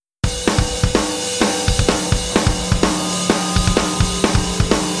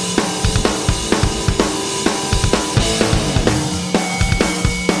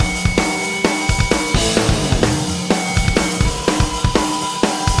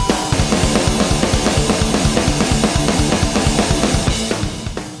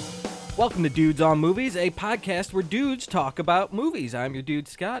Welcome to Dudes on Movies, a podcast where dudes talk about movies. I'm your dude,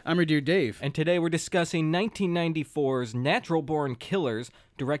 Scott. I'm your dude, Dave. And today we're discussing 1994's Natural Born Killers,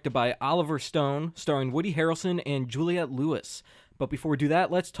 directed by Oliver Stone, starring Woody Harrelson and Juliette Lewis. But before we do that,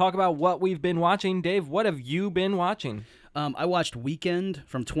 let's talk about what we've been watching. Dave, what have you been watching? I watched Weekend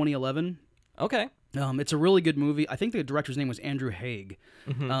from 2011. Okay. It's a really good movie. I think the director's name was Andrew Haig.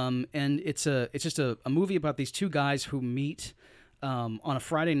 And it's just a movie about these two guys who meet on a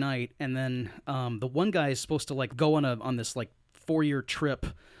Friday night, and then the one guy is supposed to go on this 4-year trip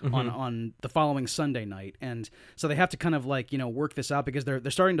on the following Sunday night, and so they have to kind of work this out because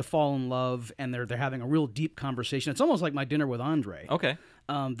they're starting to fall in love, and they're having a real deep conversation. It's almost like My Dinner with Andre. Okay.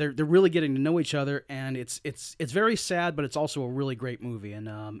 They're really getting to know each other, and it's very sad, but it's also a really great movie,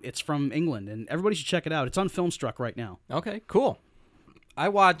 and it's from England, and everybody should check it out. It's on Filmstruck right now. Okay, cool. I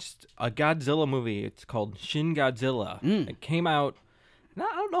watched a Godzilla movie. It's called Shin Godzilla. It came out, I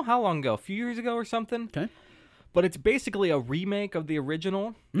don't know how long ago, a few years ago or something. Okay. But it's basically a remake of the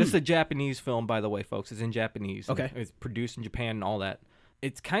original. This is a Japanese film, by the way, folks. It's in Japanese. Okay. It's produced in Japan and all that.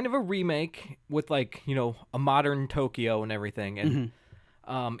 It's kind of a remake with, a modern Tokyo and everything. And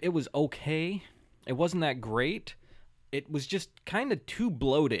it was okay. It wasn't that great. It was just kind of too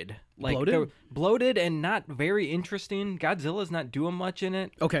bloated. Bloated? Bloated and not very interesting. Godzilla's not doing much in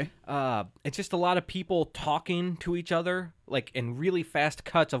it. Okay. It's just a lot of people talking to each other, in really fast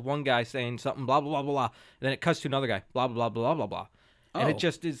cuts of one guy saying something, blah, blah, blah, blah, blah. And then it cuts to another guy, blah, blah, blah, blah, blah, blah. And it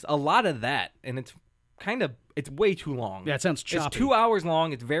just is a lot of that. And it's it's way too long. Yeah, it sounds choppy. It's 2 hours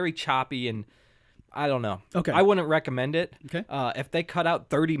long. It's very choppy, and I don't know. Okay. I wouldn't recommend it. Okay. If they cut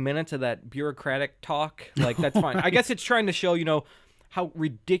out 30 minutes of that bureaucratic talk, that's fine. I guess it's trying to show, how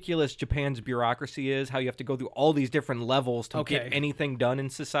ridiculous Japan's bureaucracy is, how you have to go through all these different levels to get anything done in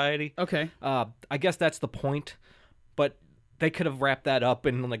society. Okay. I guess that's the point, but they could have wrapped that up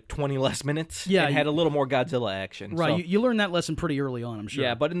in 20 less minutes and had a little more Godzilla action. Right, So, you learned that lesson pretty early on, I'm sure.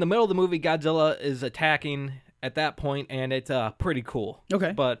 yeah, but in the middle of the movie, Godzilla is attacking at that point, and it's pretty cool.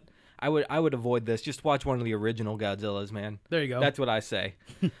 Okay. But I would avoid this. Just watch one of the original Godzillas, man. There you go. That's what I say.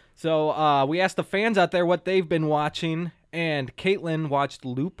 So we asked the fans out there what they've been watching, and Caitlin watched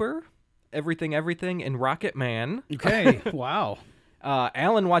Looper, Everything, and Rocket Man. Okay, wow.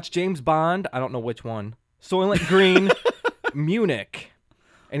 Alan watched James Bond. I don't know which one. Soylent Green, Munich.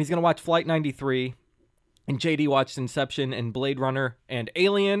 And he's going to watch Flight 93. And JD watched Inception and Blade Runner and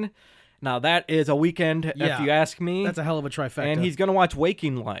Alien. Now, that is a weekend, if you ask me. That's a hell of a trifecta. And he's going to watch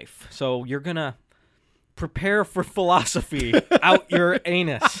Waking Life. So you're going to prepare for philosophy out your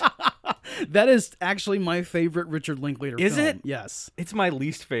anus. That is actually my favorite Richard Linklater film. Is it? Yes. It's my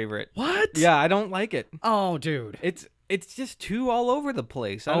least favorite. What? Yeah, I don't like it. Oh, dude. It's just too all over the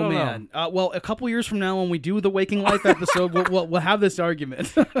place. I don't know. Well, a couple years from now, when we do the Waking Life episode, we'll have this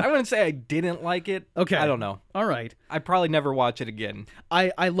argument. I wouldn't say I didn't like it. Okay. I don't know. All right. I'd probably never watch it again.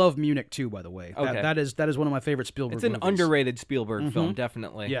 I love Munich too, by the way. Okay. That is one of my favorite Spielberg It's an movies. underrated Spielberg film,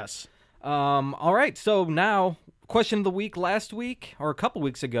 definitely. Yes. All right, so now, question of the week last week, or a couple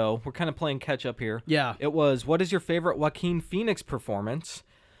weeks ago, we're kind of playing catch-up here. Yeah. It was, what is your favorite Joaquin Phoenix performance?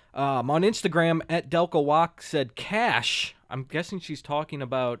 On Instagram, @DelkaWalk said Cash. I'm guessing she's talking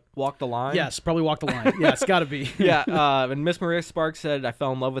about Walk the Line. Yes, probably Walk the Line. Yeah, it's got to be. Yeah, and Miss Maria Sparks said, I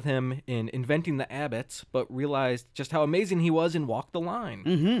fell in love with him in Inventing the Abbots, but realized just how amazing he was in Walk the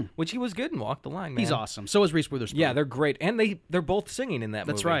Line, which he was good in Walk the Line, man. He's awesome. So is Reese Witherspoon. Yeah, they're great, and they're both singing in that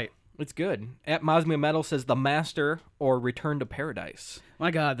movie. That's right. It's good. @Mosmia Metal says The Master or Return to Paradise.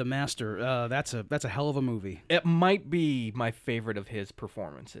 My God, The Master. That's a hell of a movie. It might be my favorite of his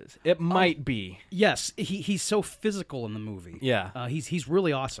performances. It might be. Yes, he's so physical in the movie. Yeah. He's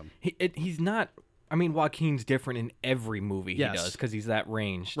really awesome. He's not. I mean, Joaquin's different in every movie he does because he's that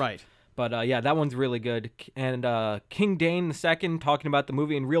ranged. Right. But yeah, that one's really good. And King Dane II talking about the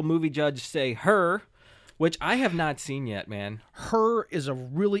movie, and Real Movie Judge say Her, which I have not seen yet, man. Her is a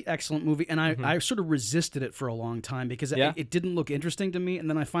really excellent movie, and I sort of resisted it for a long time because it didn't look interesting to me, and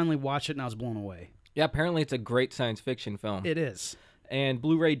then I finally watched it, and I was blown away. Yeah, apparently it's a great science fiction film. It is. And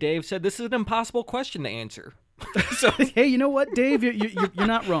Blu-ray Dave said, this is an impossible question to answer. So hey, you know what, Dave? You're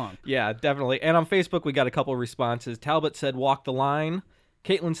not wrong. Yeah, definitely. And on Facebook, we got a couple of responses. Talbot said, Walk the Line.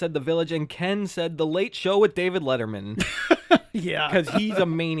 Caitlin said The Village, and Ken said The Late Show with David Letterman. Yeah. Because he's a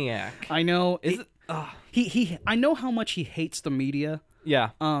maniac. I know. I know how much he hates the media. Yeah.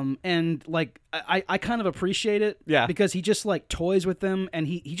 And I kind of appreciate it. Yeah. Because he just toys with them, and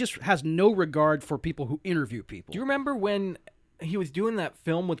he just has no regard for people who interview people. Do you remember when he was doing that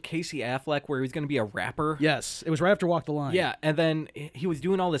film with Casey Affleck where he was going to be a rapper. Yes, it was right after Walk the Line. Yeah, and then he was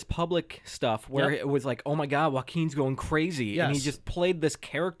doing all this public stuff where it was like, oh my God, Joaquin's going crazy. And he Yes. just played this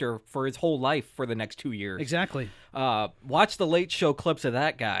character for his whole life for the next 2 years. Exactly. Watch the Late Show clips of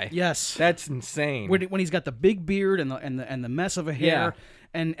that guy. Yes. That's insane. When he's got the big beard and the mess of a hair,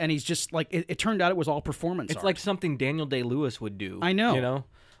 and he's just like it turned out it was all performance. It's art. like something Daniel Day-Lewis would do. I know. You know?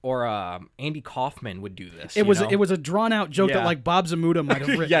 Or Andy Kaufman would do this. it was a drawn out joke that Yeah. like Bob Zamuda might have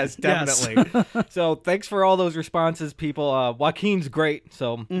written. Yes, definitely. So thanks for all those responses, people. Joaquin's great.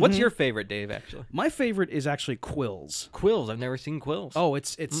 So what's your favorite, Dave, actually? My favorite is actually Quills. Quills. I've never seen Quills. Oh,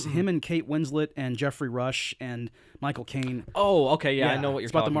 it's him and Kate Winslet and Jeffrey Rush and Michael Caine. Oh, okay. Yeah, I know what you're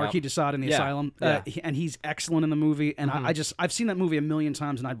it's about talking the Marquis de Sade in the Yeah, asylum. yeah. And he's excellent in the movie. And I've seen that movie a million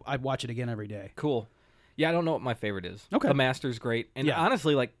times, and I'd watch it again every day. Cool. Yeah, I don't know what my favorite is. Okay. The Master's great. And Yeah.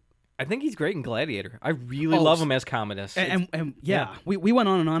 honestly, like, I think he's great in Gladiator. I really love him as Commodus. And we went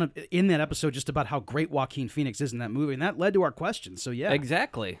on and on in that episode just about how great Joaquin Phoenix is in that movie, and that led to our questions. So yeah,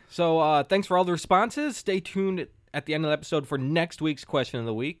 Exactly. So thanks for all the responses. Stay tuned at the end of the episode for next week's question of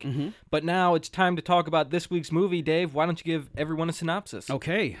the week. But now it's time to talk about this week's movie. Dave, why don't you give everyone a synopsis?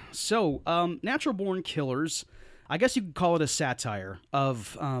 Okay, so Natural Born Killers, I guess you could call it a satire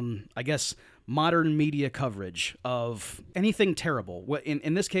of, I guess, modern media coverage of anything terrible.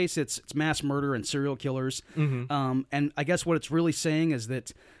 In this case, it's mass murder and serial killers. And I guess what it's really saying is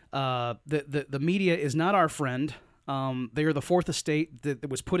that the media is not our friend. They are the fourth estate that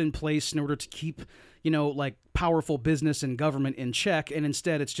was put in place in order to keep, like powerful business and government in check. And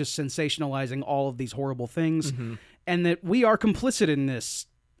instead, it's just sensationalizing all of these horrible things. And that we are complicit in this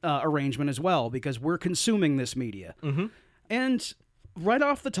arrangement as well because we're consuming this media. And right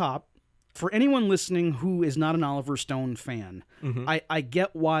off the top, for anyone listening who is not an Oliver Stone fan, I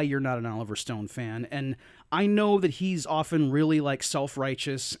get why you're not an Oliver Stone fan. And I know that he's often really like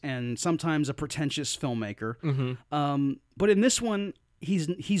self-righteous and sometimes a pretentious filmmaker. But in this one,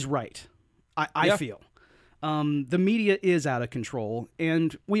 he's right. I feel. The media is out of control,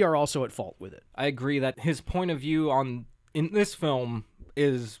 and we are also at fault with it. I agree that his point of view in this film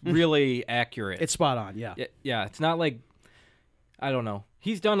is really accurate. It's spot on, yeah. Yeah, it's not like, I don't know.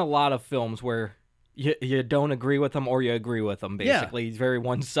 He's done a lot of films where you don't agree with him or you agree with him, basically. He's very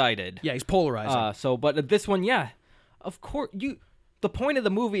one-sided. Yeah, he's polarizing. But this one, yeah, of course, the point of the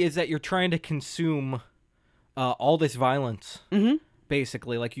movie is that you're trying to consume all this violence,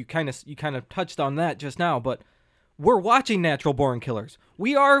 basically. Like you kind of touched on that just now, but we're watching Natural Born Killers.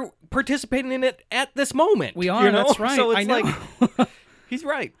 We are participating in it at this moment. We are, that's right. So it's I know. like, he's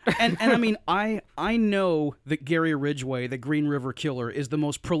right. and I mean, I know that Gary Ridgway, the Green River Killer, is the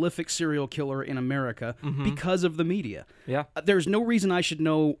most prolific serial killer in America because of the media. Yeah. There's no reason I should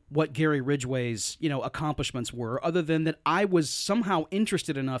know what Gary Ridgway's, accomplishments were, other than that I was somehow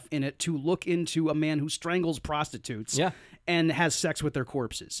interested enough in it to look into a man who strangles prostitutes and has sex with their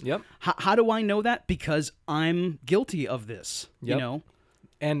corpses. Yep. How do I know that? Because I'm guilty of this,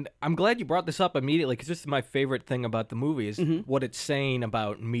 And I'm glad you brought this up immediately because this is my favorite thing about the movie is what it's saying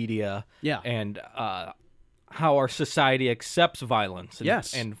about media and how our society accepts violence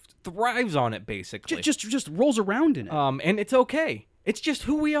and thrives on it, basically. Just rolls around in it. And it's okay. It's just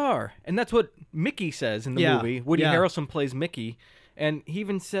who we are. And that's what Mickey says in the movie. Woody Harrelson plays Mickey. And he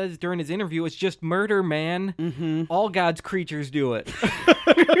even says during his interview, it's just murder, man. All God's creatures do it.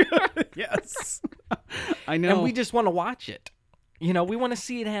 Yes. I know. And we just want to watch it. We want to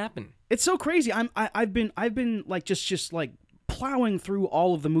see it happen. It's so crazy. I've been like just like plowing through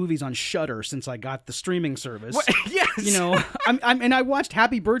all of the movies on Shudder since I got the streaming service. Yes. And I watched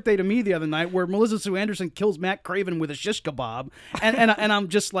Happy Birthday to Me the other night, where Melissa Sue Anderson kills Matt Craven with a shish kebab, and I'm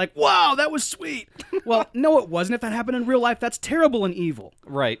just like, wow, that was sweet. Well, no, it wasn't. If that happened in real life, that's terrible and evil.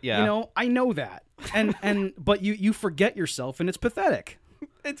 Right. Yeah. I know that, but you forget yourself, and it's pathetic.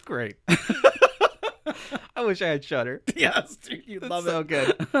 It's great. I wish I had Shudder. Yes, dude, you love it. So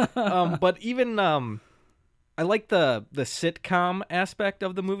good. But even I like the sitcom aspect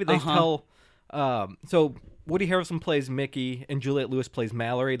of the movie. They tell so Woody Harrelson plays Mickey and Juliette Lewis plays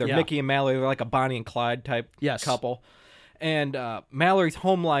Mallory. They're Mickey and Mallory. They're like a Bonnie and Clyde type couple. And Mallory's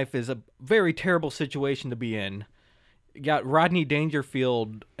home life is a very terrible situation to be in. You got Rodney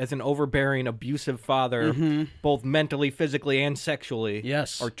Dangerfield as an overbearing, abusive father, both mentally, physically, and sexually.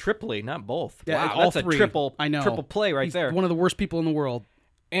 Yes. Or triply, not both. Yeah, wow, all that's three. a triple play right He's there. one of the worst people in the world.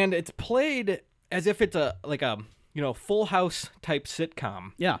 And it's played as if it's a Full House type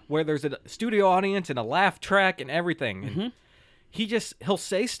sitcom. Yeah. Where there's a studio audience and a laugh track and everything. And he'll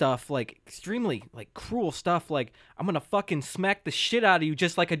say stuff like extremely like cruel stuff like, I'm gonna fucking smack the shit out of you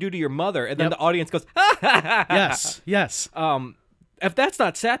just like I do to your mother, and then the audience goes, Yes. if that's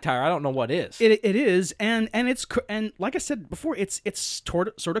not satire, I don't know what is. It is, and and like I said before, it's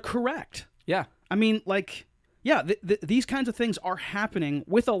sort of correct. Yeah. I mean, like, yeah, these kinds of things are happening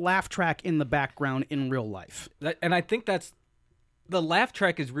with a laugh track in the background in real life. And I think the laugh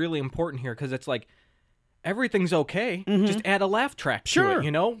track is really important here because it's like everything's okay. Just add a laugh track to it,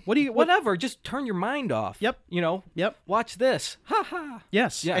 you know? Whatever. Just turn your mind off. Yep. You know? Yep. Watch this. Ha ha.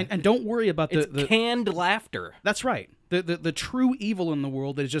 Yes. Yeah. And don't worry about the canned laughter. That's right. The true evil in the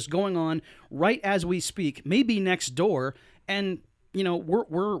world that is just going on right as we speak, maybe next door, and you know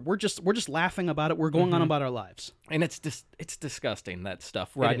we're just laughing about it. We're going on about our lives, and it's disgusting, that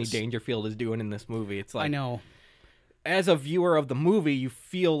stuff Rodney Dangerfield is doing in this movie. It's like, I know. As a viewer of the movie, you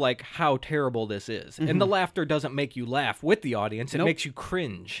feel like how terrible this is, and the laughter doesn't make you laugh with the audience; it makes you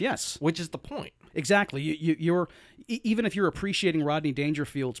cringe. Yes, which is the point. Exactly. You're even if you're appreciating Rodney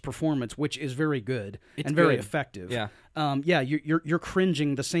Dangerfield's performance, which is very good and very effective. Yeah. You're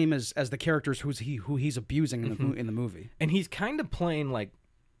cringing the same as the characters who he's abusing in the movie. And he's kind of playing like,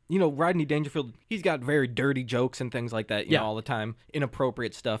 you know, Rodney Dangerfield. He's got very dirty jokes and things like that. You know, all the time,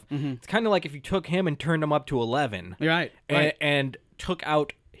 inappropriate stuff. It's kind of like if you took him and turned him up to 11, right? And took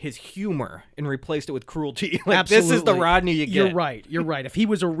out his humor and replaced it with cruelty. Like, Absolutely. This is the Rodney you get. You're right. If he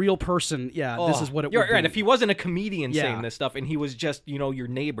was a real person, this is what it would be. Right. If he wasn't a comedian saying this stuff and he was just, you know, your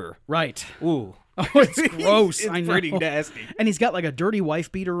neighbor. Right. Ooh. Oh, it's gross. It's pretty nasty. And he's got like a dirty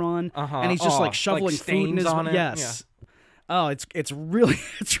wife beater on, and he's just like shoveling food in his on it. Yes. Yeah. Oh, it's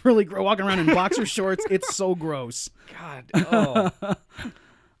really gross. Walking around in boxer shorts, it's so gross. God. Oh.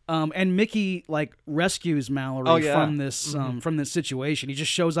 And Mickey like rescues Mallory from this from this situation. He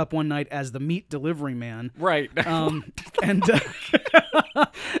just shows up one night as the meat delivery man, right? And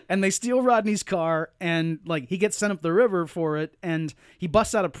and they steal Rodney's car, and like he gets sent up the river for it, and he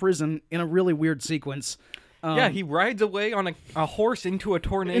busts out of prison in a really weird sequence. He rides away on a horse into a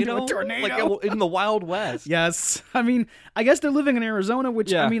tornado. Like in the Wild West. Yes, I mean, I guess they're living in Arizona,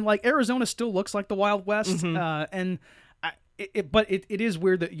 which I mean, like Arizona still looks like the Wild West, and. But it is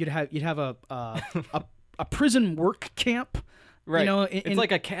weird that you'd have a prison work camp, right? You know, it's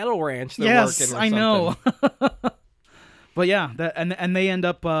like a cattle ranch. They're working or something. I know. But yeah, and they end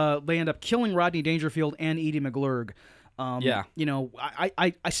up killing Rodney Dangerfield and Edie McGlurg. You know,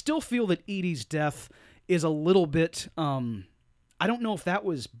 I still feel that Edie's death is a little bit. I don't know if that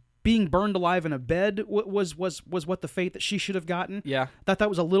was being burned alive in a bed was what the fate that she should have gotten. Yeah, thought that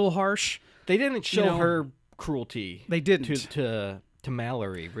was a little harsh. They didn't show her cruelty. They didn't to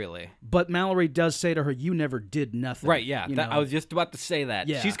Mallory, really. But Mallory does say to her, "You never did nothing." Right? Yeah, I was just about to say that.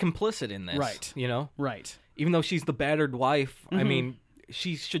 Yeah. She's complicit in this. Right. You know. Right. Even though she's the battered wife, I mean,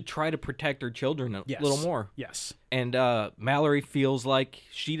 she should try to protect her children a little more. Yes. And Mallory feels like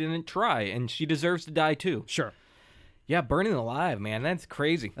she didn't try, and she deserves to die too. Sure. Yeah, burning alive, man. That's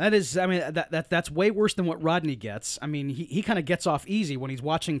crazy. That is, I mean, that's way worse than what Rodney gets. I mean, he kind of gets off easy when he's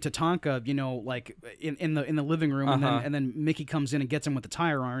watching Tatanka, you know, like in the living room, and then Mickey comes in and gets him with the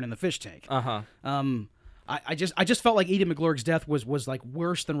tire iron and the fish tank. I just felt like Edie McGlurg's death was like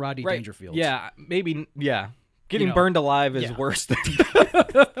worse than Rodney Dangerfield's. Yeah, maybe. Yeah, getting burned alive is worse than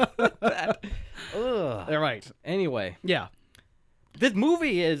that. Ugh. All right. Anyway, yeah, this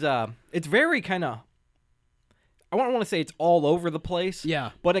movie is it's very kind of. I don't want to say it's all over the place. Yeah.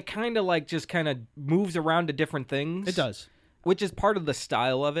 But it kind of moves around to different things. It does. Which is part of the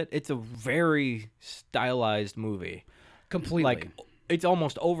style of it. It's a very stylized movie. Completely. Like, it's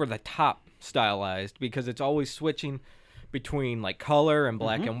almost over the top stylized because it's always switching between like color and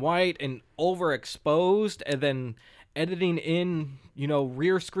black and white and overexposed and then editing in, you know,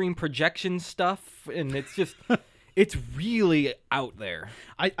 rear screen projection stuff. And it's just... It's really out there.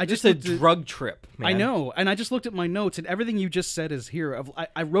 I just a drug trip, man. I know, and I just looked at my notes, and everything you just said is here.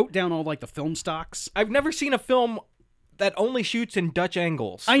 I wrote down all like the film stocks. I've never seen a film that only shoots in Dutch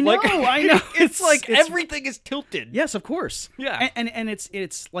angles. I know, I know. It's like everything is tilted. Yes, of course. Yeah, and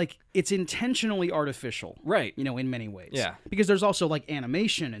it's like it's intentionally artificial, right? You know, in many ways. Yeah, because there's also like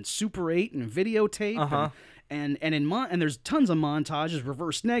animation and Super 8 and videotape. And there's tons of montages,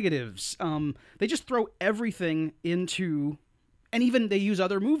 reverse negatives. They just throw everything into, and even they use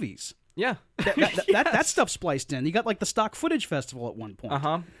other movies. Yeah, that stuff's spliced in. You got like the stock footage festival at one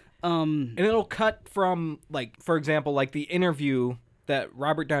point. And it'll cut from like, for example, like the interview that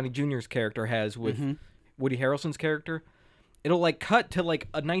Robert Downey Jr.'s character has with Woody Harrelson's character. It'll like cut to like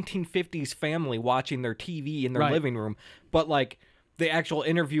a 1950s family watching their TV in their living room, but like. The actual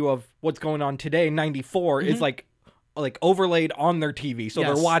interview of what's going on today, 94, is like overlaid on their TV, so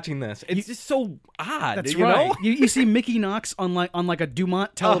they're watching this. It's just so odd. That's you right. know? You see Mickey Knox on like a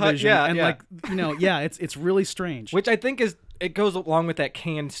Dumont television, like you know, it's really strange. Which I think is it goes along with that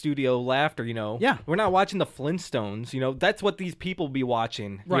canned studio laughter, you know. Yeah. We're not watching the Flintstones, you know. That's what these people be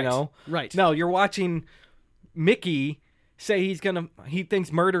watching, Right. you know. Right. No, you're watching Mickey say he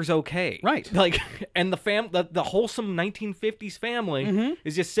thinks murder's okay. Right. Like, and the wholesome 1950s family Mm-hmm.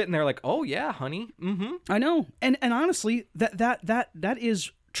 is just sitting there like, "Oh yeah, honey." Mm-hmm. I know. And honestly, that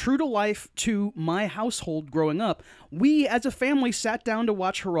is true to life to my household growing up. We as a family sat down to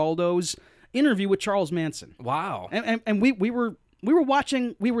watch Geraldo's interview with Charles Manson. Wow. And we were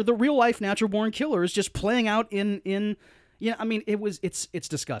watching, we were the real life natural born killers just playing out in I mean, it's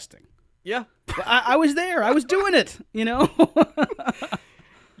disgusting. Yeah. I was there. I was doing it, you know.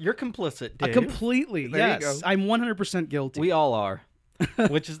 You're complicit, Dave. Completely. There you Yes. go. I'm 100% guilty. We all are.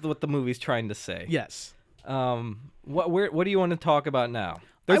 Which is what the movie's trying to say. Yes. What do you want to talk about now?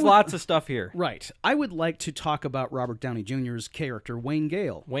 There's would- lots of stuff here. Right. I would like to talk about Robert Downey Jr.'s character, Wayne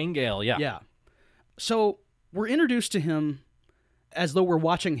Gale. Wayne Gale, yeah. Yeah. So we're introduced to him as though we're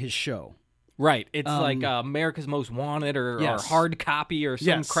watching his show. Right. It's like America's Most Wanted or Yes. Hard Copy or some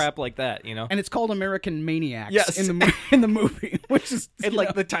Yes. crap like that, you know? And it's called American Maniacs Yes. in the movie, which is And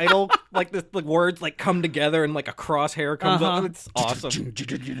like the title, like the words like come together and like a crosshair comes up. It's awesome.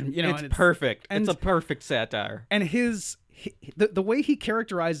 you know, It's and perfect. and- It's a perfect satire. and the way he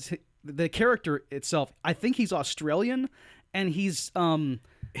characterizes the character itself, I think he's Australian, and he's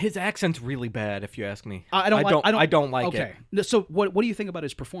His accent's really bad, if you ask me. I don't like it. Okay. So what do you think about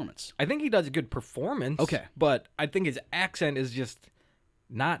his performance? I think he does a good performance. Okay. But I think his accent is just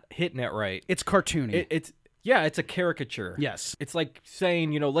not hitting it right. It's cartoony. It's a caricature. Yes. It's like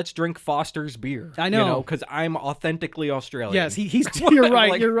saying, let's drink Foster's beer. I know. Because I'm authentically Australian. Yes, he's you're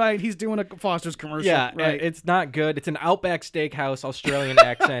right. Like- you're right. He's doing a Foster's commercial. Yeah, right. it's not good. It's an Outback Steakhouse Australian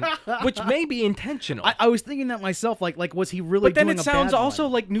accent, which may be intentional. I was thinking that myself. Like was he really? but then doing it a sounds bad also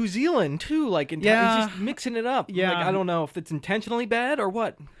one? like New Zealand too. Like Yeah. he's just mixing it up. Yeah. Like, I don't know if it's intentionally bad or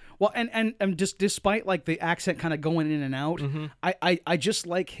what. Well, and just despite like the accent kind of going in and out, Mm-hmm. I just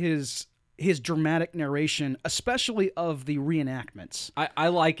like his dramatic narration, especially of the reenactments. I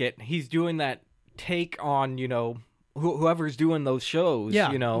like it. He's doing that take on whoever's doing those shows. Yeah,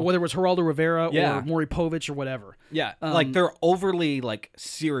 whether it was Geraldo Rivera Yeah. or Maury Povich or whatever. Yeah, like they're overly like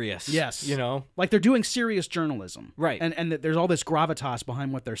serious. Yes. Like they're doing serious journalism. Right. And there's all this gravitas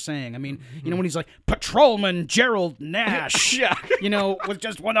behind what they're saying. I mean, when he's like, Patrolman Gerald Nash, Yeah. was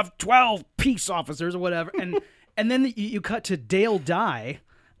just one of 12 peace officers or whatever. And then you cut to Dale Dye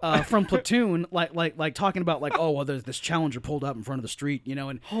from Platoon, like talking about like, oh, well, there's this Challenger pulled up in front of the street,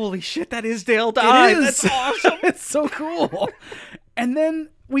 and Holy shit, that is Dale Dye. it is. That's awesome. It's so cool. And then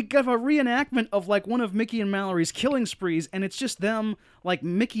we get a reenactment of like one of Mickey and Mallory's killing sprees, and it's just them. Like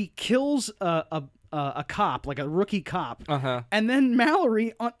Mickey kills a cop, like a rookie cop, and then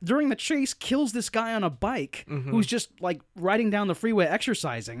Mallory during the chase kills this guy on a bike who's just like riding down the freeway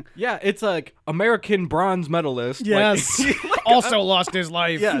exercising. Yeah, it's like American bronze medalist. Yes, Like, also lost his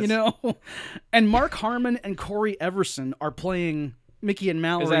life. Yes. And Mark Harmon and Corey Everson are playing Mickey and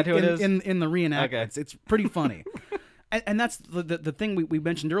Mallory that who it is? in the reenactments. Okay. It's pretty funny. And that's the thing we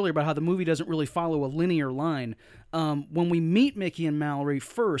mentioned earlier about how the movie doesn't really follow a linear line. When we meet Mickey and Mallory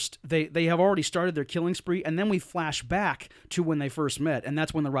first, they have already started their killing spree, and then we flash back to when they first met, and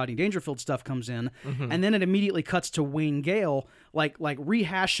that's when the Rodney Dangerfield stuff comes in, and then it immediately cuts to Wayne Gale, like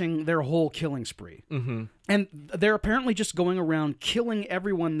rehashing their whole killing spree, and they're apparently just going around killing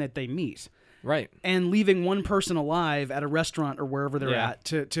everyone that they meet. right. And leaving one person alive at a restaurant or wherever they're Yeah. at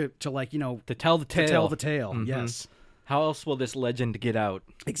to like To tell the tale. to tell the tale. Yes. How else will this legend get out?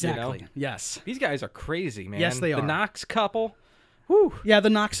 Exactly. Yes. These guys are crazy, man. Yes, they are. The Knox couple. Yeah, the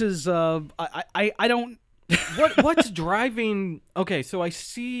Knoxes. I don't. What's driving? Okay, so I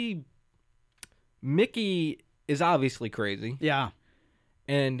see Mickey is obviously crazy, Yeah.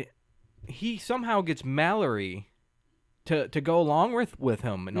 and he somehow gets Mallory to go along with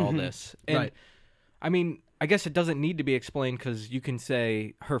him and all this. And Right. I mean, I guess it doesn't need to be explained because you can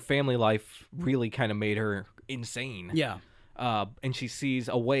say her family life really kind of made her insane. Yeah. And she sees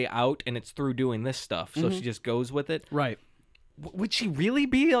a way out, and it's through doing this stuff. So she just goes with it. Right. Would she really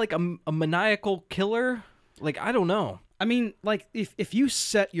be like a maniacal killer? Like, I don't know. I mean, like if you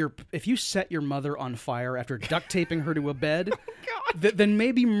set your mother on fire after duct taping her to a bed, then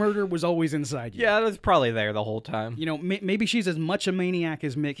maybe murder was always inside you. Yeah, that's probably there the whole time. Maybe she's as much a maniac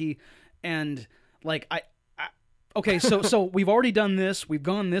as Mickey, and like okay, so we've already done this. We've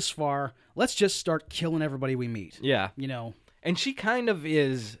gone this far. Let's just start killing everybody we meet. Yeah. And she kind of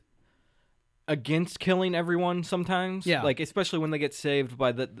is against killing everyone sometimes. Yeah. Like, especially when they get saved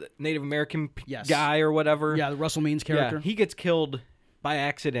by the Native American Yes. guy or whatever. Yeah, the Russell Means character. Yeah, he gets killed by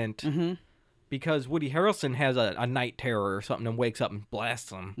accident. because Woody Harrelson has a night terror or something and wakes up and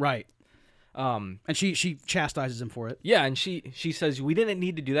blasts him. Right. And she chastises him for it. Yeah, and she says we didn't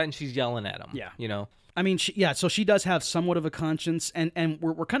need to do that, and she's yelling at him. Yeah. You know. I mean, so she does have somewhat of a conscience, and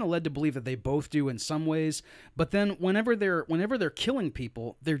we're kind of led to believe that they both do in some ways. But then whenever they're killing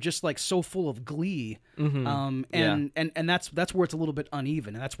people, they're just like so full of glee, and that's where it's a little bit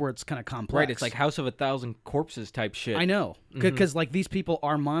uneven, and that's where it's kind of complex. Right, it's like House of a Thousand Corpses type shit. I know, because like these people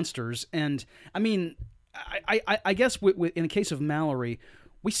are monsters, and I mean, I guess in the case of Mallory,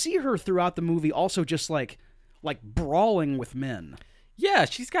 we see her throughout the movie also just like brawling with men. Yeah,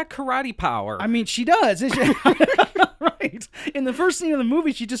 she's got karate power. I mean, she does. Right. In the first scene of the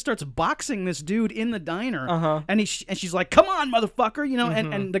movie, she just starts boxing this dude in the diner, and she's like, "Come on, motherfucker!" You know,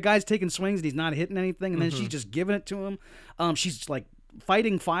 and the guy's taking swings and he's not hitting anything, and then she's just giving it to him. She's like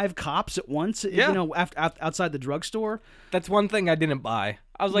fighting 5 cops at once. You know, outside the drugstore. That's one thing I didn't buy.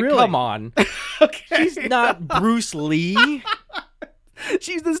 I was like, Really? come on. Okay. She's not Bruce Lee.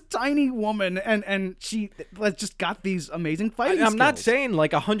 She's this tiny woman, and she just got these amazing fighting I'm not skills. saying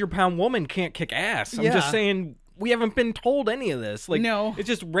like 100-pound woman can't kick ass. I'm just saying we haven't been told any of this. Like, No. It's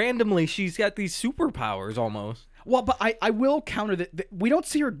just randomly she's got these superpowers almost. Well, but I will counter that we don't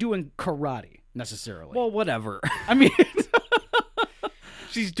see her doing karate necessarily. Well, whatever. I mean,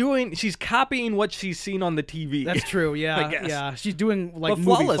 She's copying what she's seen on the TV. that's true. Yeah, I guess. yeah. She's doing like But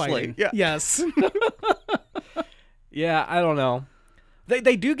movie flawlessly, fighting. yeah. Yes. Yeah, I don't know.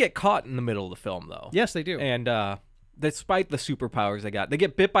 They do get caught in the middle of the film though. Yes, they do. And despite the superpowers they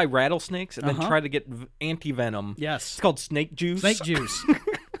get bit by rattlesnakes and then try to get anti-venom. Yes. It's called snake juice. Snake juice.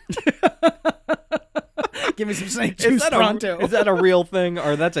 Give me some snake juice pronto. Is that a real thing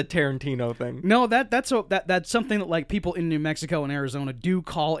or that's a Tarantino thing? No, that's something that like people in New Mexico and Arizona do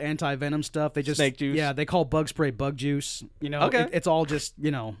call anti-venom stuff. They just Snake juice? Yeah, they call bug spray bug juice. You know, Okay. it's all just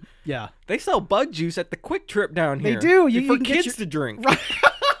yeah. They sell bug juice at the Quick Trip down here. They do. For You can get kids to drink.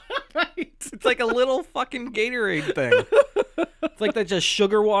 Right. It's like a little fucking Gatorade thing. It's like that's just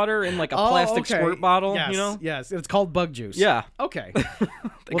sugar water in like a plastic squirt bottle, Yes, you know? Yes, it's called bug juice. Yeah. Okay.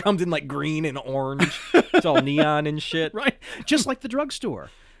 It comes in like green and orange. It's all neon and shit. Right. Just like the drugstore.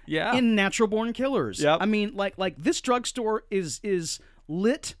 Yeah. In Natural Born Killers. Yep. I mean, like this drugstore is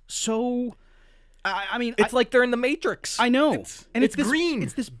lit so. I mean, It's like they're in the Matrix. I know, and it's green.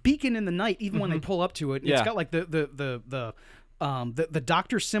 It's this beacon in the night, even when they pull up to it. And It's got like the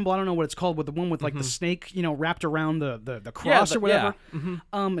doctor symbol. I don't know what it's called, with the one with like the snake, wrapped around the cross or whatever.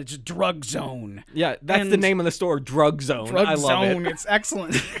 It's drug zone. Yeah, that's the And- name of the store, Drug Zone. Drug I love zone. it. It's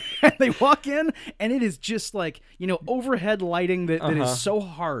excellent. And they walk in, and it is just like overhead lighting that is so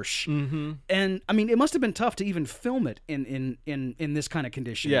harsh. And I mean, it must have been tough to even film it in this kind of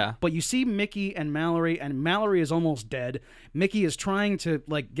condition. Yeah. But you see Mickey and Mallory is almost dead. Mickey is trying to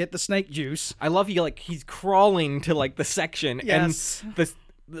like get the snake juice. I love he's crawling to like the section Yes. and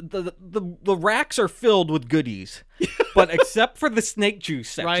the racks are filled with goodies. But except for the snake juice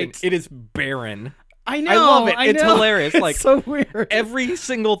section, Right. it is barren. I know. I love it. I It's know. hilarious. It's Like so weird. every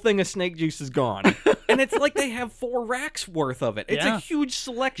single thing of snake juice is gone. And it's like they have 4 racks worth of it. It's Yeah. a huge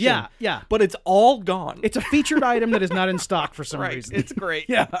selection. Yeah, yeah. But it's all gone. It's a featured item that is not in stock for some right. reason. It's great.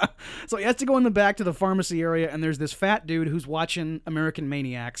 Yeah. So he has to go in the back to the pharmacy area, and there's this fat dude who's watching American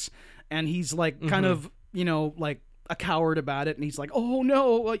Maniacs, and he's like kind of, like a coward about it, and he's like, "Oh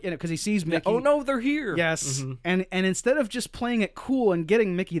no," because he sees Mickey. Oh no, they're here. Yes. And instead of just playing it cool and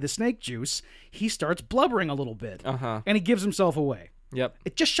getting Mickey the snake juice, he starts blubbering a little bit. And he gives himself away. Yep.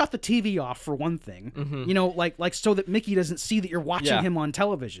 It just shut the TV off for one thing. Like so that Mickey doesn't see that you're watching him on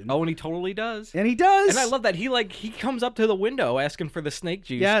television. Oh, and he totally does. And he does. And I love that he comes up to the window asking for the snake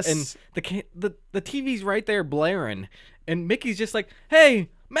juice. Yes. And the TV's right there blaring, and Mickey's just like, "Hey,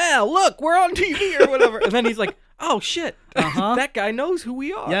 Mal, look, we're on TV or whatever." And then he's like, "Oh shit, that guy knows who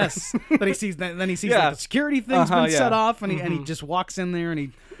we are." Yes. Then he sees like, the security thing's Uh-huh, been yeah. set off, and he just walks in there, and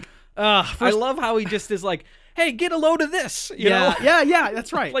he. I love how he just is like, "Hey, get a load of this." You know? Yeah.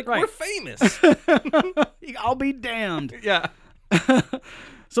 That's right. Like right. we're famous. I'll be damned. Yeah.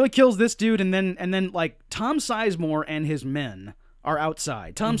 So he kills this dude, and then like Tom Sizemore and his men are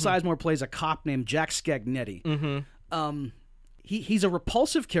outside. Tom Sizemore plays a cop named Jack Scagnetti. He's a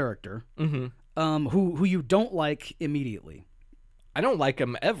repulsive character. Who you don't like immediately. I don't like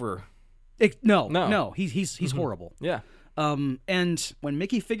him ever. No. He's horrible. Yeah. And when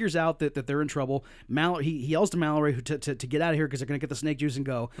Mickey figures out that they're in trouble, he yells to Mallory to get out of here because they're gonna get the snake juice and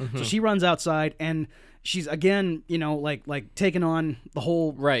go. So she runs outside, and she's again, like taking on the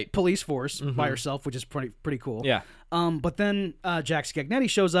whole police force by herself, which is pretty cool. Yeah. But then Jack Scagnetti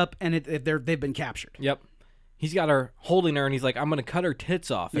shows up, and they've been captured. Yep. He's got her holding her, and he's like, "I'm gonna cut her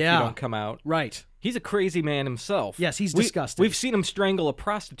tits off if Yeah. you don't come out." Right. He's a crazy man himself. Yes, he's disgusting. We've seen him strangle a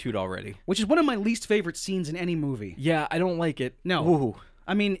prostitute already. Which is one of my least favorite scenes in any movie. Yeah, I don't like it. No. Ooh.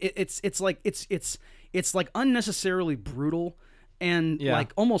 I mean, it's like unnecessarily brutal and Yeah.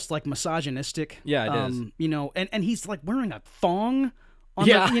 like almost like misogynistic. Yeah, it is. You know, and he's like wearing a thong. On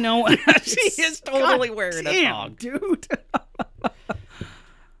Yeah. the, you know, She is totally wearing a damn, thong. dude.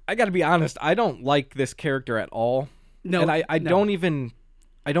 I got to be honest. I don't like this character at all. No, and I no. don't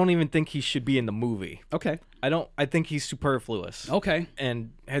even think he should be in the movie. Okay. I think he's superfluous. Okay.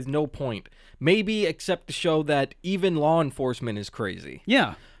 And has no point. Maybe except to show that even law enforcement is crazy.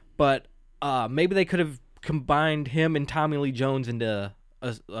 Yeah. But maybe they could have combined him and Tommy Lee Jones into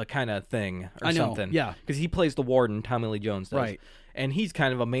a kind of thing or I know, something. yeah. Because he plays the warden, Tommy Lee Jones does. Right. And he's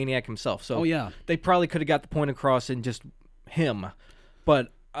kind of a maniac himself. So Oh, yeah. they probably could have got the point across in just him.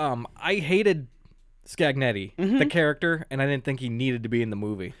 But I hated Scagnetti, Mm-hmm. the character, and I didn't think he needed to be in the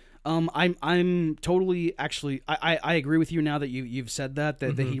movie. I'm totally actually I agree with you now that you've said that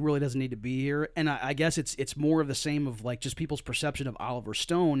Mm-hmm. he really doesn't need to be here, and I guess it's more of the same of like just people's perception of Oliver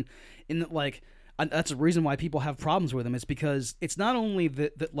Stone, in that like that's the reason why people have problems with him. It's because it's not only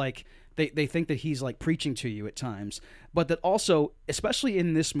that like they think that he's like preaching to you at times, but that also, especially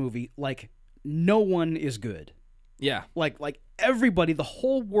in this movie, like no one is good. Yeah. Like everybody, the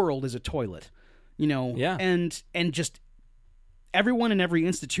whole world is a toilet, you know. Yeah. And just everyone in every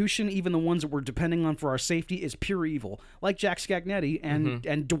institution, even the ones that we're depending on for our safety, is pure evil. Like Jack Scagnetti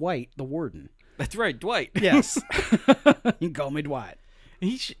and Dwight, the warden. That's right, Dwight. Yes. You can call me Dwight.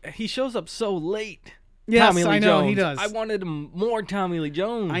 He shows up so late. Yes, Tommy Lee I know, Jones. he does. I wanted more Tommy Lee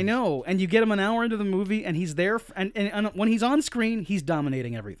Jones. I know. And you get him an hour into the movie, and he's there, and when he's on screen, he's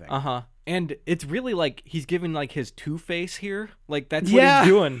dominating everything. Uh-huh. And it's really like he's giving like his Two-Face here. Like that's Yeah. what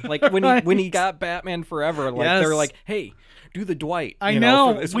he's doing. Like when Right. when he got Batman Forever, like Yes. they're like, "Hey, do the Dwight." I you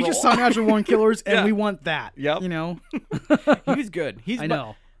know. for this We role. just saw Natural Born Killers, and Yeah. we want that. Yep. You know? He was good. I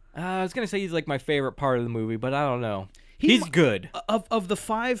know. I was gonna say he's like my favorite part of the movie, but I don't know. He He's mi- good. Of the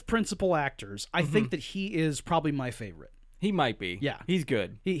 5 principal actors, I think that he is probably my favorite. He might be. Yeah. He's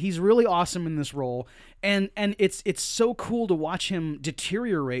good. He's really awesome in this role, and it's so cool to watch him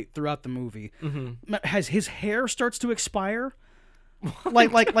deteriorate throughout the movie. Has his hair starts to expire,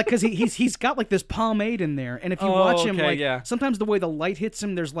 like because he's got like this pomade in there, and if you watch him, okay, like yeah. sometimes the way the light hits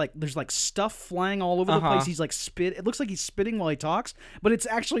him, there's like stuff flying all over the Uh-huh. place. He's like spit. It looks like he's spitting while he talks, but it's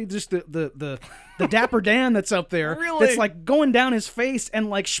actually just the Dapper Dan that's up there. Really? That's like going down his face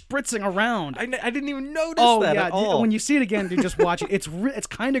and like spritzing around. I didn't even notice Oh that yeah! at all. When you see it again, dude, just watch it. It's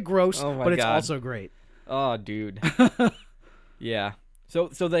kind of gross, Oh, my but it's God. also great. Oh, dude. Yeah. So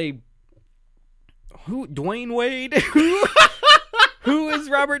they. Who? Dwayne Wade. Who is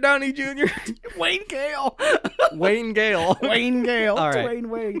Robert Downey Jr.? Wayne Gale. Wayne Gale. Wayne Gale. All right. Dwayne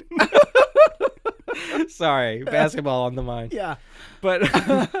Wade. Sorry, basketball on the mind. Yeah.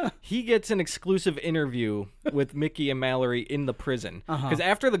 But he gets an exclusive interview with Mickey and Mallory in the prison. Because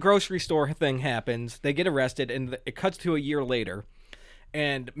after the grocery store thing happens, they get arrested, and it cuts to a year later.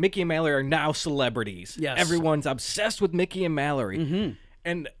 And Mickey and Mallory are now celebrities. Yes. Everyone's obsessed with Mickey and Mallory. Mm-hmm.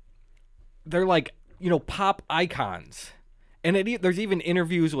 And they're like, pop icons. And there's even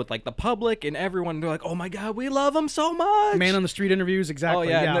interviews with like the public and everyone. They're like, "Oh my God, we love him so much." Man on the Street interviews, exactly. Oh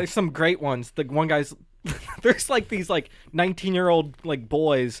yeah, and there's some great ones. The one guy's there's like these like 19-year-old like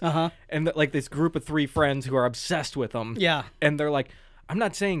boys, and like this group of 3 friends who are obsessed with him. Yeah. and they're like, "I'm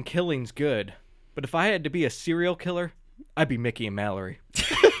not saying killing's good, but if I had to be a serial killer, I'd be Mickey and Mallory."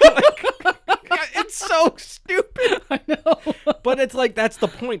 It's so stupid. I know. But it's like that's the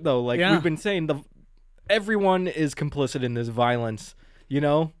point though. Like Yeah. we've been saying, everyone is complicit in this violence.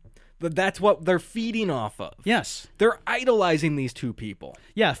 That's what they're feeding off of. Yes. They're idolizing these 2 people.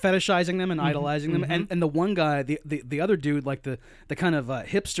 Yeah, fetishizing them and Mm-hmm. idolizing them, and the one guy, the other dude, like the kind of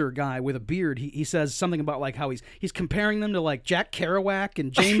hipster guy with a beard, he says something about like how he's comparing them to like Jack Kerouac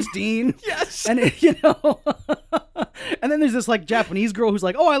and James Dean. Yes. And and then there's this like Japanese girl who's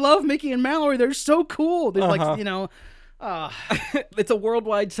like, "Oh, I love Mickey and Mallory. They're so cool." There's like It's a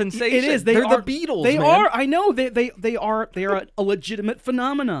worldwide sensation. it is. They're the Beatles. They man. are. I know. They are a legitimate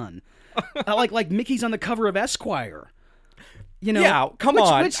phenomenon. Like Mickey's on the cover of Esquire. Yeah, come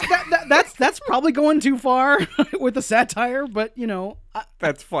on. Which that's probably going too far with the satire, but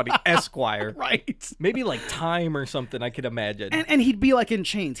That's funny. Esquire. right. Maybe like Time or something. I could imagine. And he'd be like in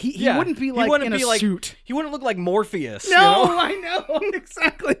chains. He wouldn't be like in a suit. He wouldn't look like Morpheus. No, you know? I know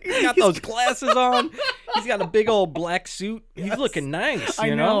exactly. He's got those glasses on. He's got a big old black suit. He's looking nice. I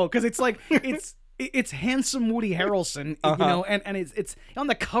you know, because it's like it's handsome Woody Harrelson, and it's on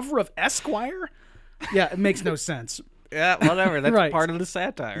the cover of Esquire. Yeah, it makes no sense. Yeah, whatever. That's Right. part of the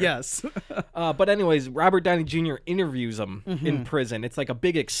satire. Yes. But anyways, Robert Downey Jr. interviews him in prison. It's like a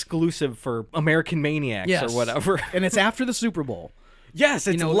big exclusive for American Maniacs Yes. or whatever. And it's after the Super Bowl. Yes,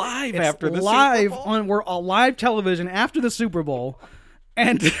 it's live It's after the live Super Bowl. on we're on live television after the Super Bowl,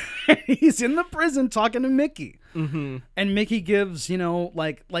 and he's in the prison talking to Mickey. Mm-hmm. And Mickey gives,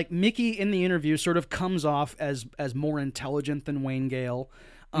 like Mickey in the interview sort of comes off as more intelligent than Wayne Gale.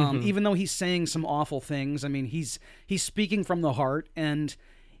 Even though he's saying some awful things. I mean, he's speaking from the heart, and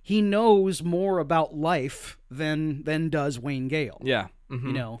he knows more about life than does Wayne Gale. Yeah.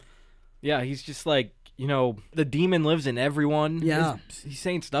 Mhm. Yeah, he's just like, the demon lives in everyone. Yeah. He's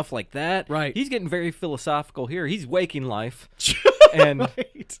saying stuff like that. Right. He's getting very philosophical here. He's waking life. And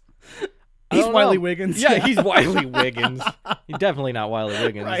Right. I He's don't Wiley know. Wiggins. Yeah, he's Wiley Wiggins. He's definitely not Wiley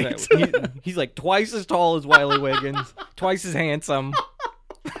Wiggins. Right. He's like twice as tall as Wiley Wiggins, twice as handsome.